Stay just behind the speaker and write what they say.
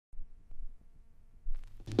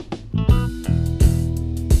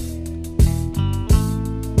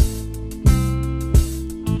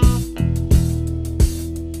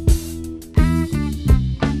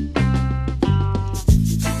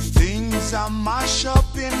mash up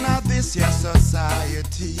in this here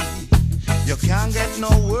society. You can't get no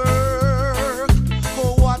work.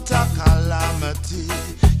 Oh, what a calamity.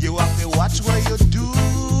 You have to watch what you do,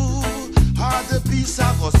 or the beast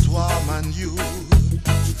a go swarm on you.